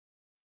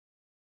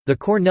The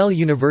Cornell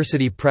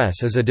University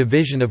Press is a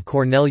division of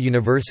Cornell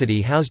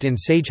University housed in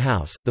Sage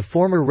House, the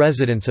former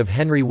residence of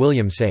Henry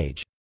William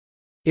Sage.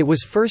 It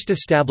was first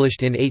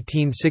established in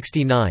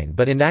 1869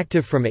 but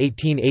inactive from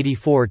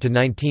 1884 to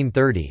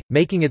 1930,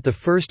 making it the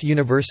first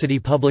university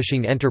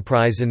publishing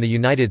enterprise in the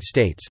United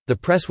States. The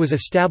press was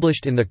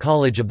established in the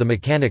College of the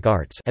Mechanic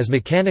Arts, as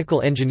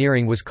mechanical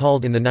engineering was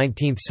called in the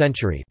 19th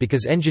century,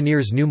 because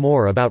engineers knew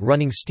more about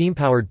running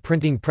steam-powered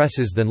printing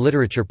presses than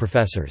literature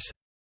professors.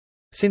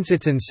 Since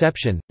its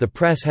inception, the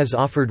press has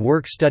offered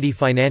work-study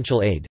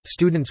financial aid.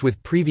 Students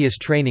with previous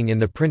training in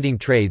the printing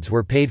trades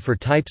were paid for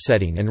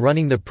typesetting and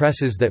running the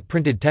presses that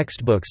printed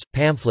textbooks,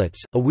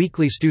 pamphlets, a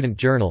weekly student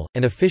journal,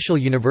 and official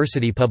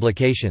university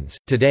publications.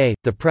 Today,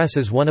 the press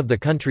is one of the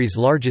country's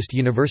largest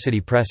university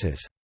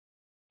presses.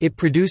 It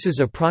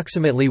produces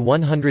approximately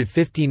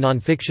 150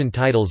 nonfiction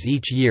titles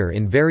each year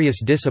in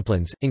various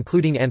disciplines,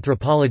 including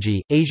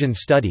anthropology, Asian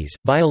studies,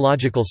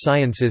 biological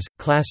sciences,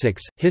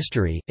 classics,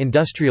 history,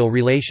 industrial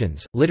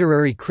relations,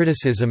 literary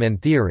criticism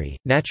and theory,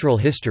 natural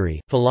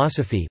history,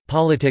 philosophy,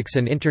 politics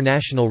and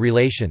international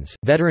relations,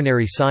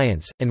 veterinary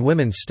science, and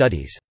women's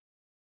studies.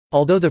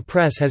 Although the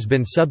press has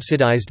been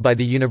subsidized by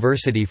the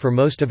university for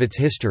most of its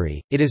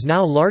history, it is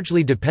now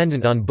largely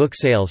dependent on book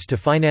sales to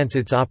finance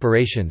its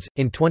operations.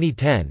 In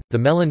 2010, the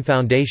Mellon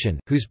Foundation,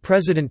 whose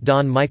president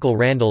Don Michael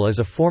Randall is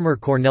a former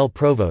Cornell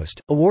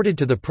provost, awarded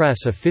to the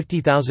press a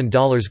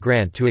 $50,000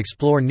 grant to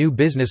explore new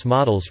business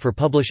models for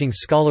publishing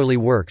scholarly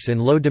works in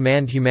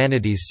low-demand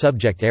humanities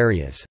subject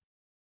areas.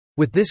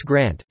 With this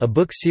grant, a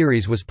book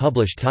series was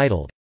published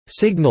titled,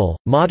 "Signal: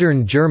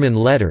 Modern German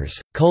Letters,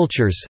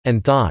 Cultures,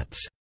 and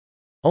Thoughts."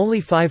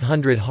 Only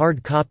 500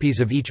 hard copies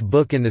of each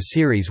book in the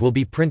series will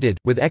be printed,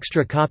 with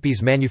extra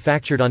copies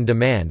manufactured on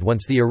demand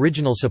once the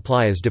original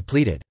supply is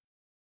depleted.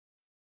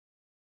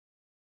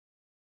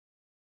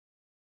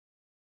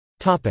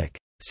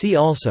 See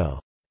also: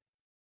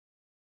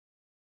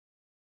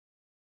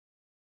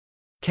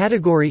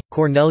 Category –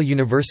 Cornell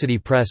University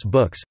Press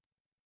books.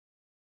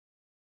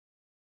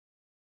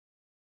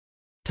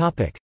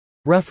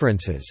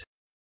 References.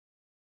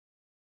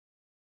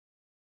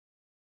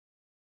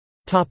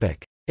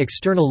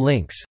 External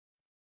links.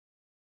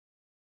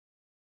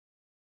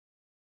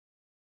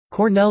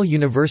 Cornell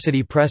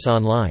University Press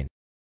online